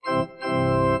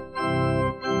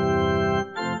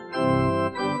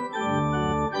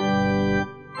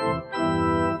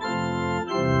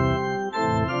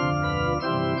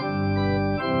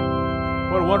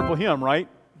What a wonderful hymn, right?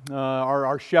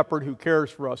 Our shepherd who cares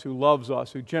for us, who loves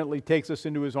us, who gently takes us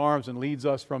into his arms and leads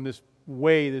us from this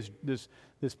way, this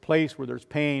place where there's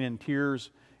pain and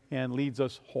tears, and leads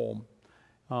us home.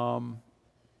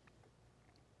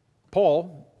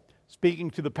 Paul,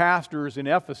 speaking to the pastors in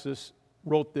Ephesus,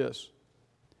 wrote this: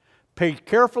 "Pay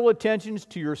careful attention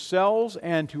to yourselves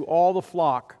and to all the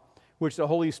flock which the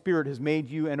Holy Spirit has made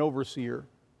you an overseer,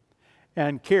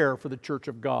 and care for the church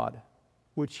of God,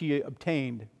 which he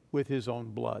obtained with his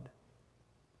own blood."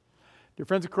 Dear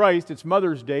friends of Christ, it's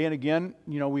Mother's Day, and again,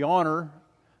 we honor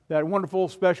that wonderful,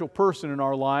 special person in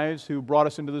our lives who brought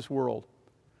us into this world.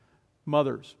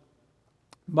 Mothers.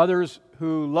 Mothers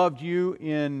who loved you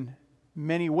in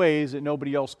many ways that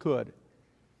nobody else could.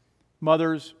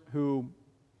 Mothers who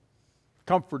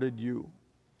comforted you.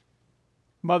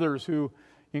 Mothers who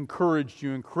encouraged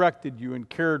you and corrected you and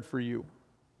cared for you.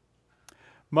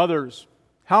 Mothers,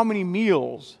 how many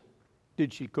meals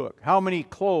did she cook? How many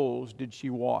clothes did she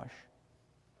wash?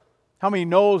 How many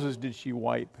noses did she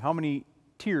wipe? How many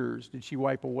tears did she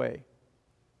wipe away?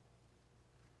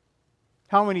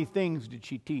 How many things did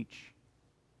she teach?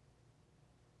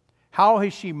 How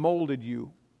has she molded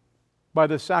you by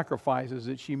the sacrifices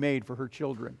that she made for her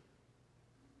children?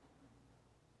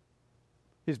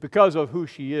 It's because of who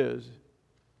she is,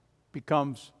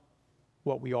 becomes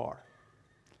what we are.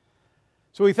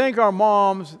 So we thank our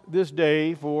moms this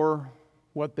day for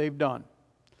what they've done.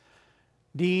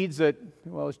 Deeds that,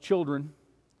 as children,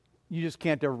 you just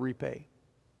can't ever repay.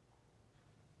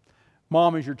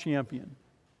 Mom is your champion.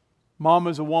 Mom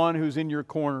is the one who's in your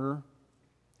corner,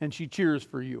 and she cheers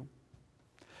for you.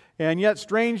 And yet,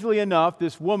 strangely enough,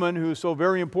 this woman who is so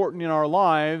very important in our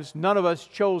lives, none of us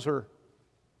chose her.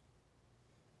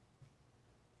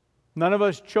 None of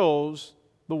us chose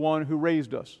the one who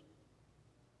raised us.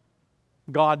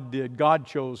 God did. God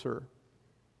chose her.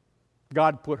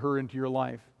 God put her into your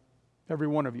life. Every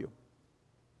one of you.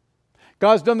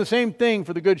 God's done the same thing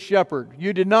for the Good Shepherd.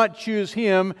 You did not choose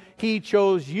him. He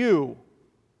chose you,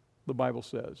 the Bible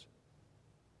says.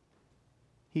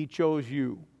 He chose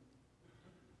you.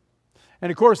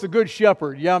 And of course, the Good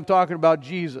Shepherd, I'm talking about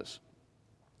Jesus.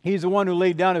 He's the one who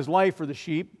laid down his life for the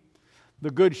sheep,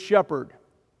 the Good Shepherd.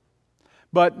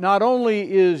 But not only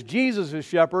is Jesus a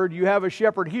shepherd, you have a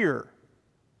shepherd here.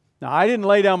 Now, I didn't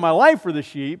lay down my life for the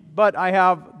sheep, but I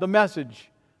have the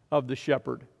message of the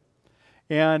shepherd.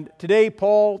 And today,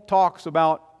 Paul talks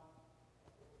about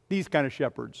these kind of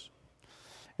shepherds.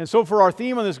 And so for our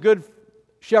theme on this Good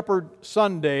Shepherd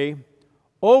Sunday,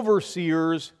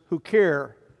 overseers who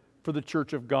care for the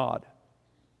church of God.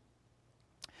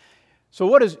 So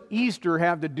what does Easter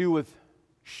have to do with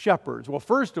shepherds? Well,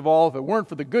 first of all, if it weren't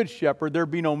for the Good Shepherd,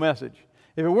 there'd be no message.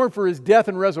 If it weren't for his death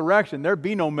and resurrection, there'd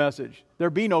be no message.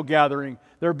 There'd be no gathering.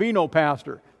 There'd be no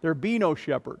pastor. There'd be no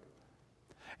shepherd.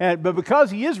 But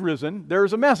because he is risen,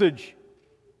 there's a message.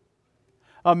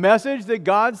 A message that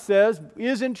God says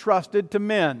is entrusted to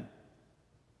men.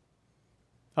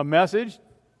 A message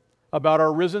about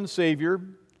our risen Savior.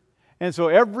 And so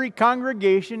every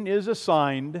congregation is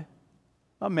assigned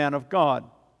a man of God.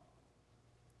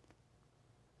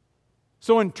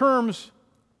 So in terms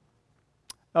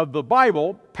of the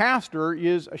Bible, pastor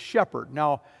is a shepherd.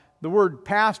 Now, the word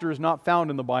pastor is not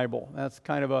found in the Bible. That's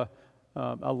kind of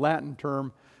a Latin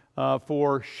term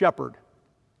for shepherd.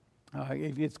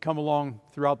 It's come along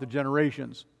throughout the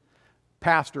generations.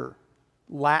 Pastor,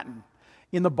 Latin.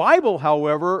 In the Bible,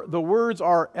 however, the words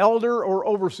are elder or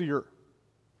overseer.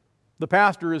 The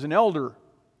pastor is an elder,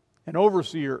 an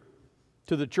overseer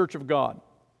to the church of God.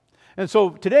 And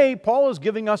so today, Paul is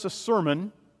giving us a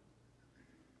sermon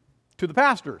to the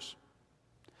pastors.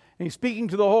 And he's speaking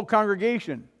to the whole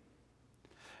congregation.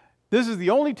 This is the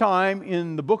only time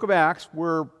in the book of Acts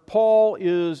where Paul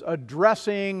is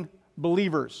addressing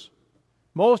believers.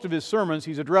 Most of his sermons,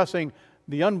 he's addressing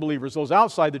the unbelievers, those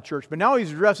outside the church. But now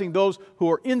he's addressing those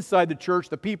who are inside the church,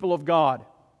 the people of God.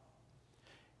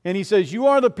 And he says, you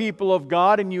are the people of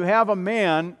God, and you have a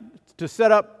man to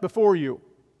set up before you.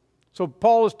 So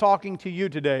Paul is talking to you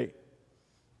today,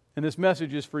 and this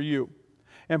message is for you.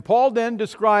 And Paul then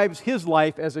describes his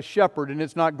life as a shepherd, and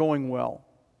it's not going well.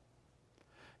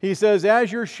 He says,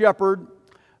 as your shepherd,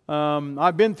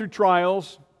 I've been through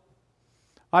trials,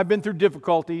 I've been through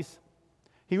difficulties.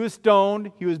 He was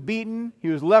stoned, he was beaten, he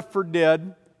was left for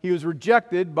dead, he was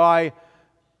rejected by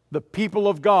the people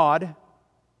of God.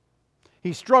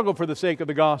 He struggled for the sake of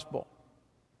the gospel.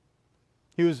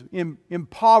 He was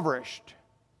impoverished,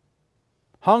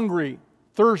 hungry,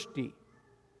 thirsty,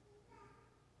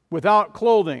 without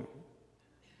clothing.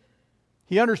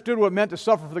 He understood what it meant to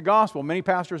suffer for the gospel. Many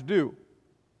pastors do.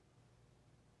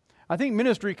 I think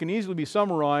ministry can easily be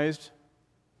summarized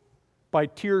by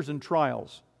tears and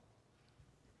trials.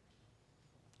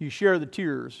 You share the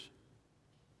tears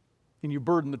and you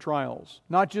burden the trials,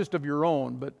 not just of your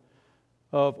own, but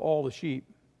of all the sheep.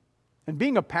 And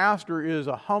being a pastor is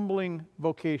a humbling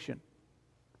vocation.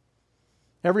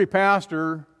 Every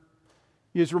pastor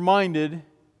is reminded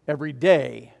every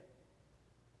day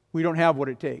we don't have what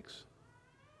it takes.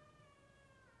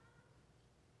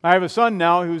 I have a son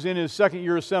now who's in his second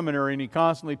year of seminary, and he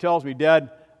constantly tells me, "Dad,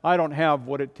 I don't have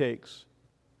what it takes."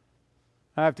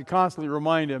 I have to constantly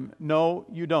remind him, no,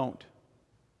 you don't.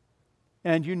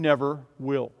 And you never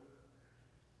will.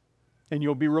 And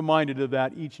you'll be reminded of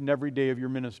that each and every day of your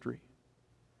ministry.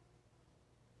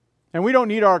 And we don't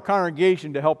need our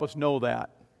congregation to help us know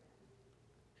that.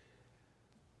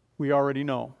 We already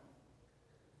know.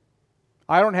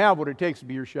 I don't have what it takes to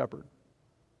be your shepherd.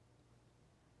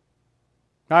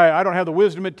 I don't have the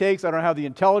wisdom it takes. I don't have the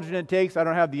intelligence it takes. I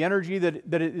don't have the energy that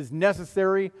it is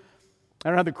necessary. I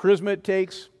don't have the charisma it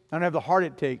takes. I don't have the heart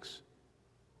it takes.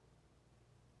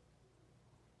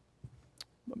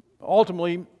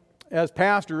 Ultimately, as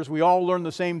pastors, we all learn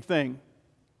the same thing.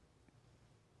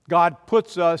 God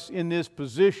puts us in this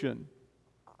position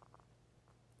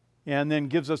and then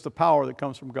gives us the power that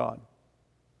comes from God.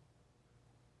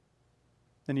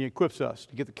 And He equips us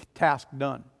to get the task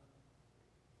done.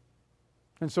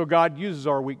 And so God uses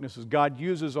our weaknesses. God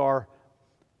uses our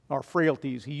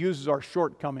frailties. He uses our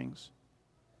shortcomings.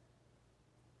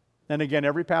 And again,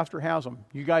 every pastor has them.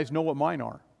 You guys know what mine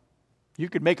are. You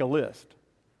could make a list.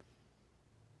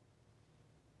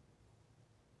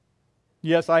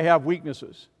 Yes, I have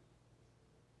weaknesses.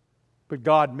 But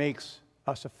God makes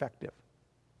us effective.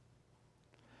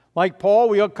 Like Paul,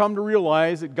 we have come to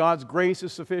realize that God's grace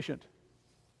is sufficient.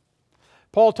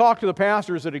 Paul talked to the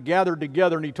pastors that had gathered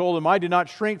together, and he told them, "I did not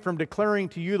shrink from declaring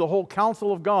to you the whole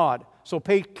counsel of God, so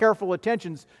pay careful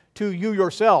attention to you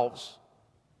yourselves."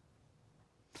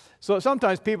 So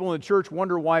sometimes people in the church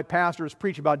wonder why pastors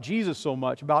preach about Jesus so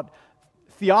much, about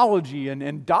theology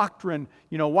and doctrine.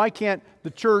 You know, why can't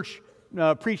the church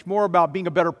preach more about being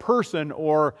a better person,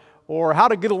 or how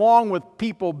to get along with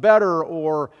people better,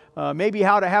 or maybe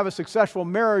how to have a successful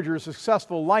marriage or a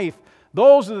successful life?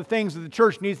 Those are the things that the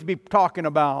church needs to be talking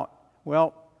about.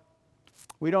 Well,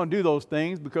 we don't do those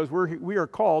things because we are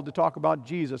called to talk about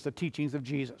Jesus, the teachings of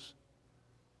Jesus.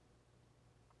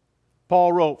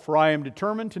 Paul wrote, "For I am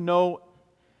determined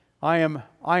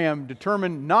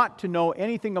not to know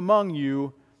anything among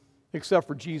you except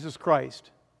for Jesus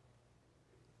Christ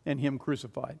and Him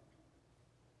crucified."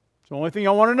 It's the only thing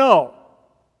I want to know.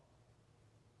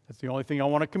 That's the only thing I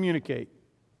want to communicate.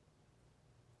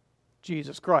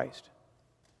 Jesus Christ.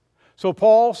 So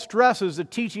Paul stresses the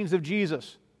teachings of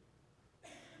Jesus.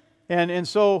 And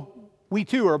so we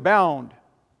too are bound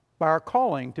by our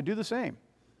calling to do the same.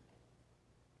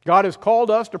 God has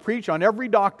called us to preach on every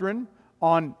doctrine,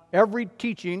 on every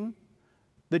teaching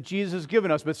that Jesus has given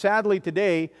us. But sadly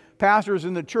today, pastors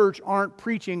in the church aren't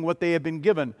preaching what they have been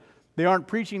given. They aren't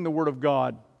preaching the Word of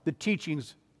God, the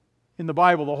teachings in the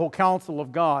Bible, the whole counsel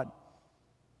of God.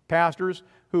 Pastors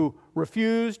who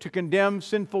refuse to condemn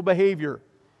sinful behavior.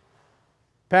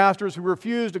 Pastors who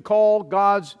refuse to call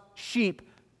God's sheep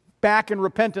back in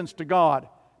repentance to God.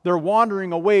 They're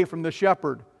wandering away from the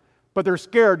shepherd, but they're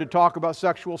scared to talk about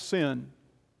sexual sin.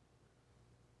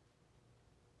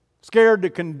 Scared to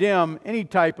condemn any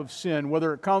type of sin,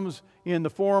 whether it comes in the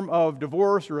form of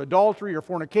divorce or adultery or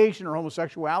fornication or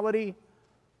homosexuality.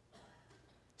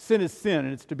 Sin is sin,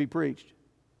 and it's to be preached.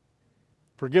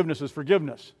 Forgiveness is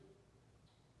forgiveness,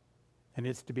 and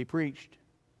it's to be preached.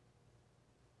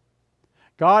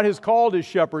 God has called His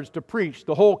shepherds to preach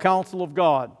the whole counsel of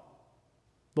God,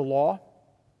 the law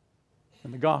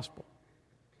and the gospel,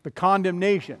 the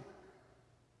condemnation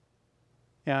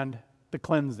and the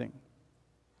cleansing.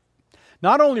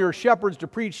 Not only are shepherds to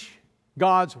preach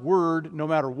God's word no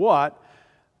matter what,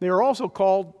 they are also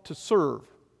called to serve.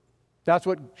 That's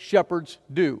what shepherds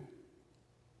do.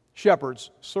 Shepherds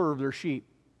serve their sheep.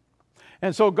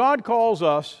 And so God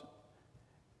calls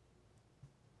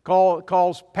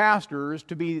pastors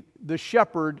to be the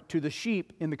shepherd to the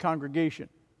sheep in the congregation,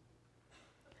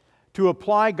 to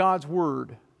apply God's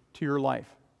word to your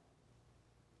life.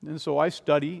 And so I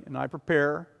study and I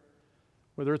prepare.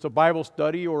 Whether it's a Bible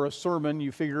study or a sermon,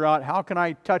 you figure out, how can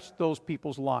I touch those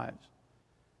people's lives?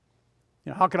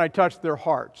 You know, how can I touch their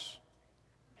hearts?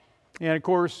 And of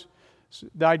course,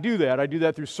 I do that. I do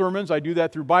that through sermons. I do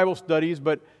that through Bible studies.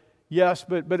 But yes,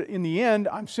 but in the end,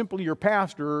 I'm simply your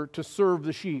pastor to serve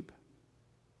the sheep.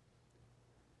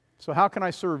 So how can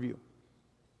I serve you?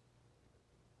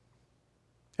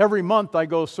 Every month I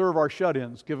go serve our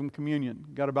shut-ins, give them communion.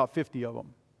 Got about 50 of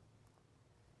them.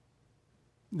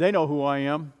 They know who I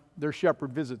am. Their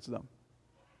shepherd visits them.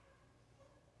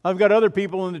 I've got other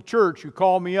people in the church who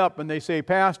call me up and they say,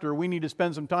 Pastor, we need to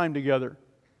spend some time together.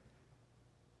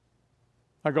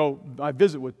 I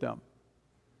visit with them.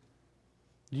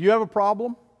 Do you have a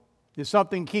problem? Is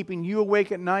something keeping you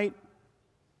awake at night?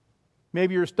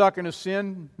 Maybe you're stuck in a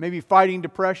sin, maybe fighting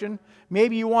depression.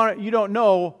 Maybe you don't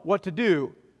know what to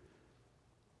do.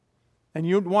 And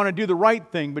you want to do the right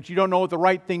thing, but you don't know what the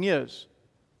right thing is.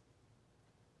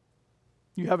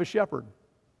 You have a shepherd.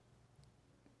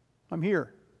 I'm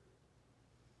here.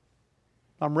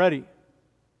 I'm ready.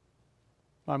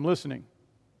 I'm listening.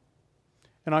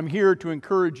 And I'm here to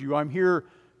encourage you. I'm here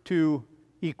to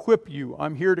equip you.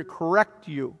 I'm here to correct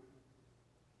you.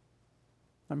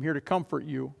 I'm here to comfort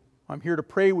you. I'm here to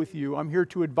pray with you. I'm here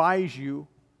to advise you,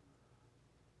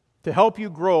 to help you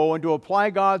grow and to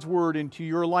apply God's Word into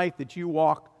your life that you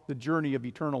walk the journey of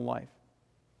eternal life.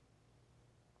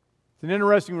 It's an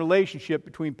interesting relationship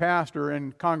between pastor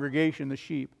and congregation, the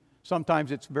sheep.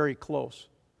 Sometimes it's very close.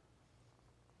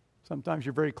 Sometimes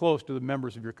you're very close to the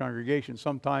members of your congregation.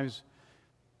 Sometimes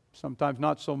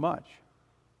not so much.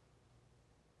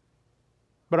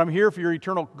 But I'm here for your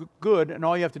eternal good, and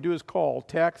all you have to do is call,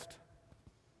 text.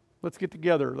 Let's get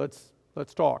together.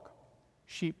 Let's talk.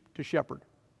 Sheep to shepherd.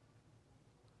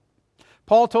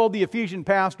 Paul told the Ephesian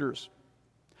pastors,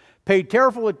 pay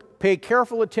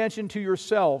careful attention to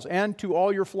yourselves and to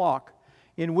all your flock,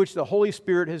 in which the Holy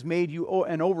Spirit has made you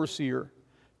an overseer,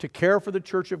 to care for the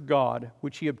church of God,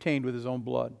 which He obtained with His own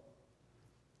blood.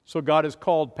 So God has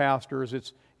called pastors.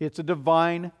 It's a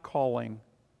divine calling.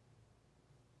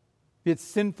 It's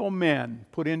sinful men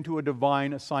put into a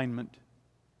divine assignment.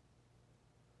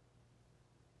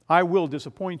 I will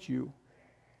disappoint you,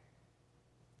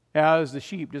 as the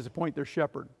sheep disappoint their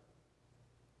shepherd.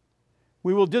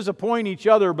 We will disappoint each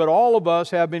other, but all of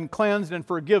us have been cleansed and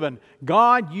forgiven.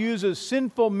 God uses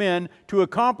sinful men to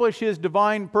accomplish His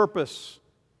divine purpose,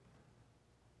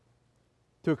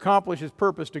 to accomplish His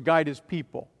purpose to guide His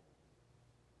people.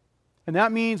 And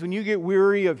that means when you get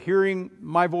weary of hearing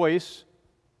my voice,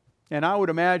 and I would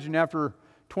imagine after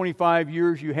 25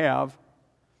 years you have,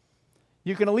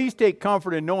 you can at least take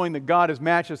comfort in knowing that God has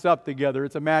matched us up together.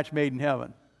 It's a match made in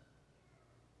heaven.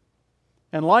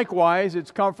 And likewise,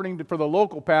 it's comforting for the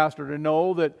local pastor to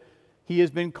know that he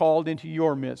has been called into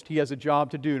your midst. He has a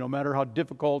job to do, no matter how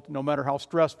difficult, no matter how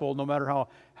stressful, no matter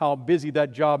how busy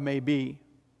that job may be.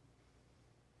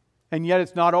 And yet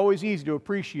it's not always easy to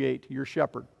appreciate your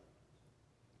shepherd,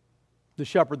 the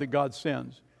shepherd that God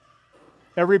sends.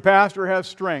 Every pastor has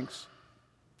strengths.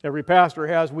 Every pastor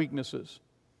has weaknesses.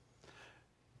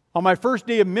 On my first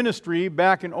day of ministry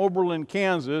back in Oberlin,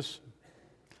 Kansas,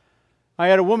 I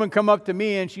had a woman come up to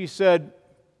me and she said,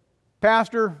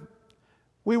 Pastor,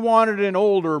 we wanted an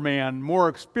older man, more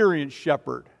experienced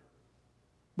shepherd,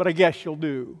 but I guess you'll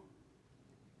do.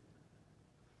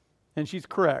 And she's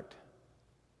correct.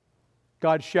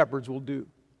 God's shepherds will do.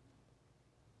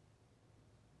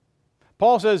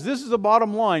 Paul says this is the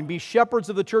bottom line. Be shepherds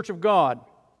of the church of God,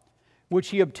 which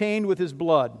He obtained with His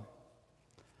blood.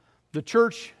 The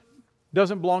church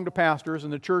doesn't belong to pastors,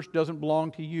 and the church doesn't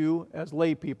belong to you as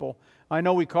lay people. I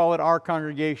know we call it our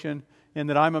congregation, and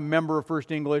that I'm a member of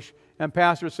First English, and the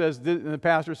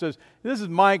pastor says, this is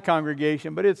my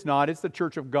congregation, but it's not. It's the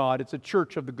church of God. It's a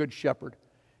church of the Good Shepherd.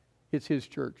 It's His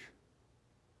church.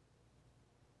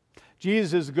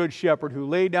 Jesus is the Good Shepherd who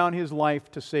laid down His life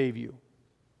to save you.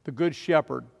 The Good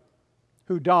Shepherd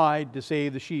who died to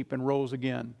save the sheep and rose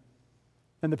again.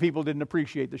 And the people didn't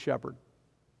appreciate the shepherd.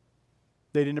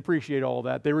 They didn't appreciate all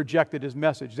that. They rejected His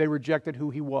message. They rejected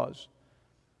who He was.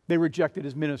 They rejected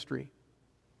His ministry.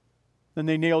 Then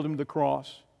they nailed Him to the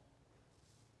cross.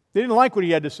 They didn't like what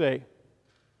He had to say.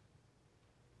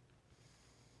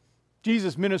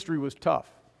 Jesus' ministry was tough.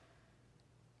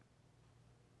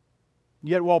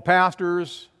 Yet while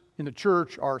pastors in the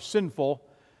church are sinful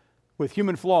with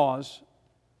human flaws,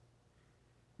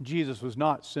 Jesus was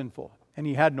not sinful, and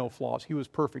He had no flaws. He was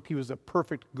perfect. He was a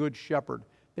perfect Good Shepherd.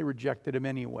 They rejected Him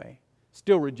anyway,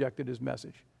 still rejected His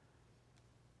message.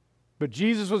 But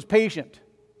Jesus was patient.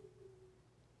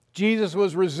 Jesus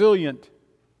was resilient.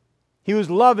 He was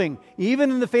loving,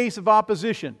 even in the face of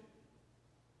opposition.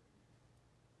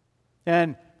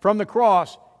 And from the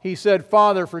cross, He said,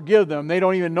 Father, forgive them. They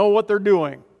don't even know what they're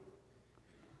doing.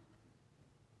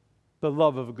 The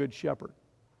love of a Good Shepherd.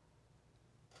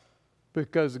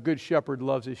 Because the Good Shepherd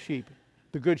loves His sheep.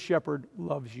 The Good Shepherd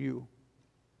loves you.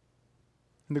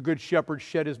 And the Good Shepherd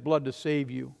shed His blood to save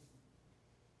you.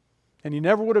 And He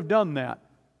never would have done that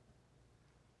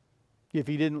if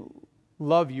He didn't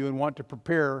love you and want to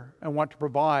prepare and want to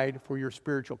provide for your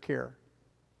spiritual care.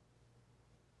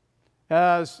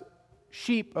 As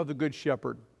sheep of the Good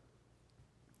Shepherd,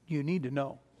 you need to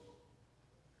know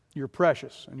you're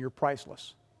precious and you're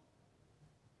priceless.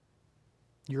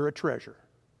 You're a treasure.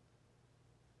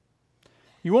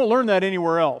 You won't learn that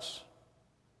anywhere else.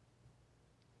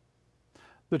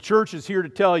 The church is here to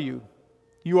tell you,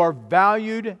 you are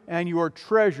valued and you are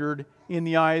treasured in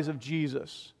the eyes of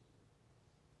Jesus.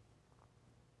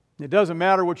 It doesn't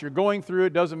matter what you're going through.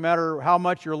 It doesn't matter how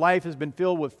much your life has been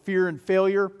filled with fear and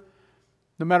failure.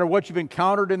 No matter what you've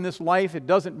encountered in this life, it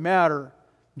doesn't matter.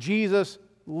 Jesus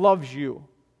loves you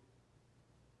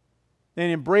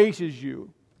and embraces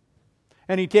you.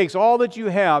 And He takes all that you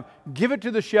have, give it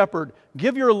to the shepherd,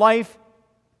 give your life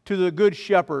to the Good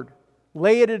Shepherd,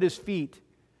 lay it at His feet,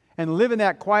 and live in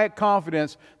that quiet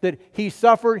confidence that He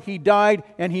suffered, He died,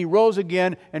 and He rose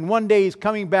again, and one day He's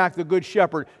coming back, the Good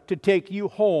Shepherd, to take you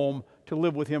home to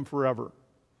live with Him forever.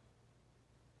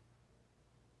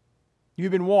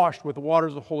 You've been washed with the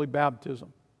waters of holy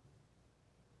baptism.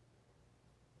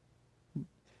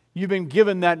 You've been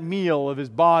given that meal of His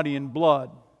body and blood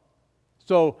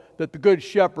so that the Good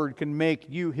Shepherd can make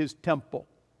you His temple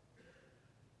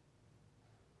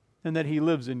and that He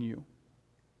lives in you.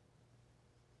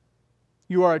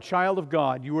 You are a child of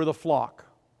God. You are the flock,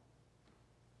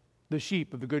 the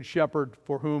sheep of the Good Shepherd,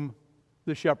 for whom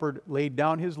the shepherd laid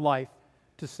down His life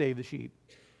to save the sheep.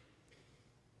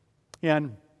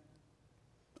 And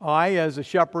I, as a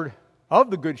shepherd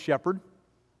of the Good Shepherd,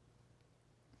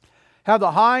 have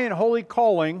the high and holy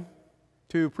calling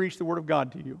to preach the Word of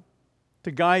God to you,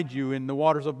 to guide you in the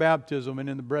waters of baptism and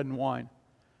in the bread and wine,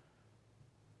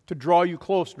 to draw you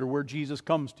closer to where Jesus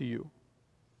comes to you,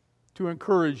 to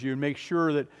encourage you and make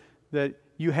sure that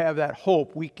you have that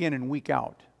hope week in and week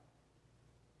out.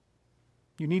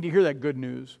 You need to hear that good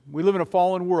news. We live in a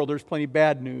fallen world. There's plenty of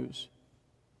bad news.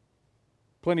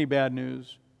 Plenty of bad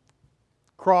news.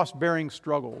 Cross-bearing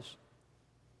struggles.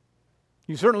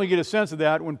 You certainly get a sense of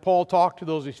that when Paul talked to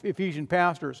those Ephesian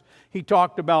pastors. He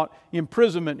talked about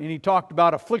imprisonment and he talked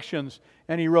about afflictions,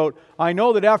 and he wrote, I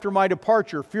know that after my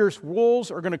departure, fierce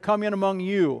wolves are going to come in among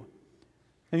you,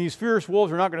 and these fierce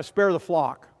wolves are not going to spare the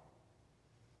flock.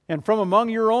 And from among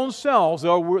your own selves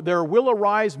there will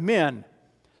arise men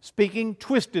speaking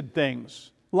twisted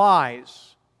things,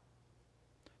 lies,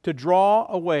 to draw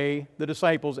away the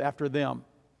disciples after them.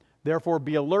 Therefore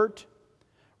be alert,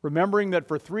 remembering that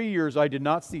for 3 years I did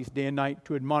not cease day and night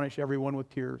to admonish everyone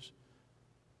with tears.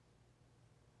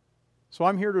 So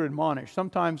I'm here to admonish.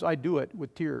 Sometimes I do it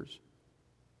with tears.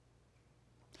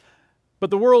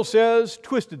 But the world says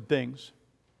twisted things.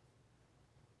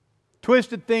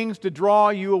 Twisted things to draw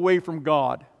you away from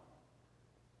God.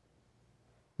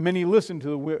 Many listen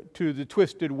to the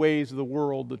twisted ways of the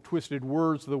world, the twisted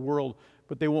words of the world,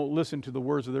 but they won't listen to the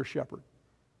words of their shepherd.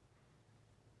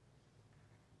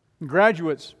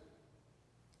 Graduates,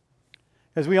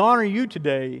 as we honor you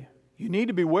today, you need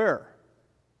to beware.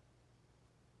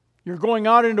 You're going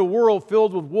out into a world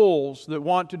filled with wolves that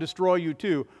want to destroy you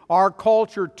too. Our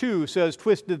culture too says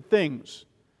twisted things,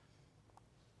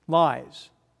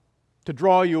 lies, to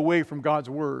draw you away from God's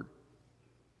Word.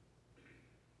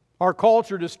 Our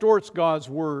culture distorts God's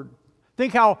Word.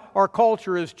 Think how our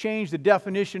culture has changed the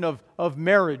definition of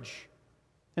marriage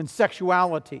and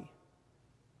sexuality.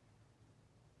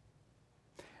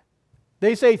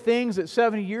 They say things that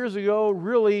 70 years ago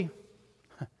really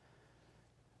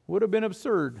would have been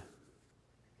absurd,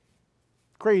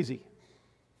 crazy.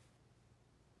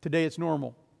 Today it's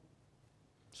normal.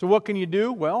 So what can you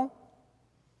do? Well,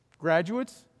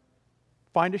 graduates,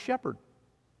 find a shepherd.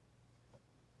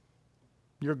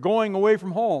 You're going away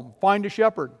from home. Find a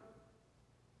shepherd.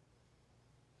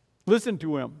 Listen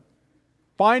to him.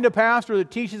 Find a pastor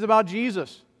that teaches about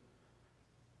Jesus.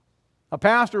 A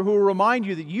pastor who will remind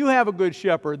you that you have a good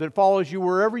shepherd that follows you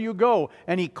wherever you go,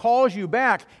 and he calls you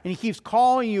back, and he keeps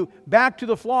calling you back to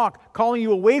the flock, calling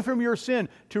you away from your sin,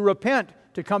 to repent,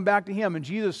 to come back to him. And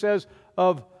Jesus says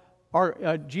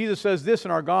this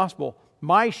in our gospel,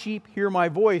 my sheep hear my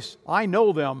voice, I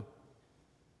know them,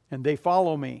 and they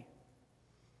follow me.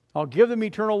 I'll give them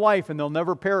eternal life, and they'll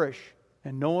never perish,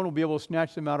 and no one will be able to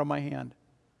snatch them out of my hand.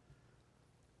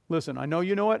 Listen, I know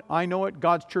you know it, I know it,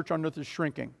 God's church on earth is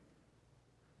shrinking.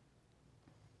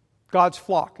 God's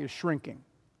flock is shrinking.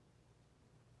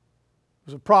 It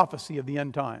was a prophecy of the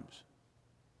end times.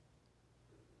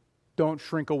 Don't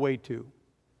shrink away too.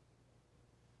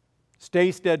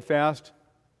 Stay steadfast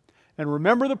and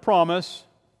remember the promise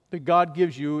that God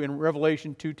gives you in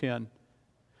Revelation 2:10.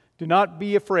 Do not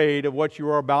be afraid of what you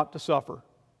are about to suffer.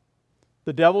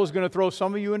 The devil is going to throw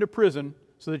some of you into prison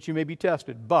so that you may be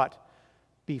tested. But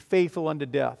be faithful unto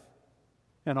death,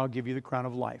 and I'll give you the crown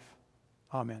of life.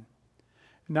 Amen.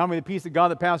 And now may the peace of God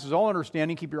that passes all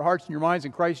understanding keep your hearts and your minds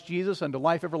in Christ Jesus unto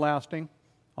life everlasting.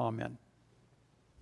 Amen.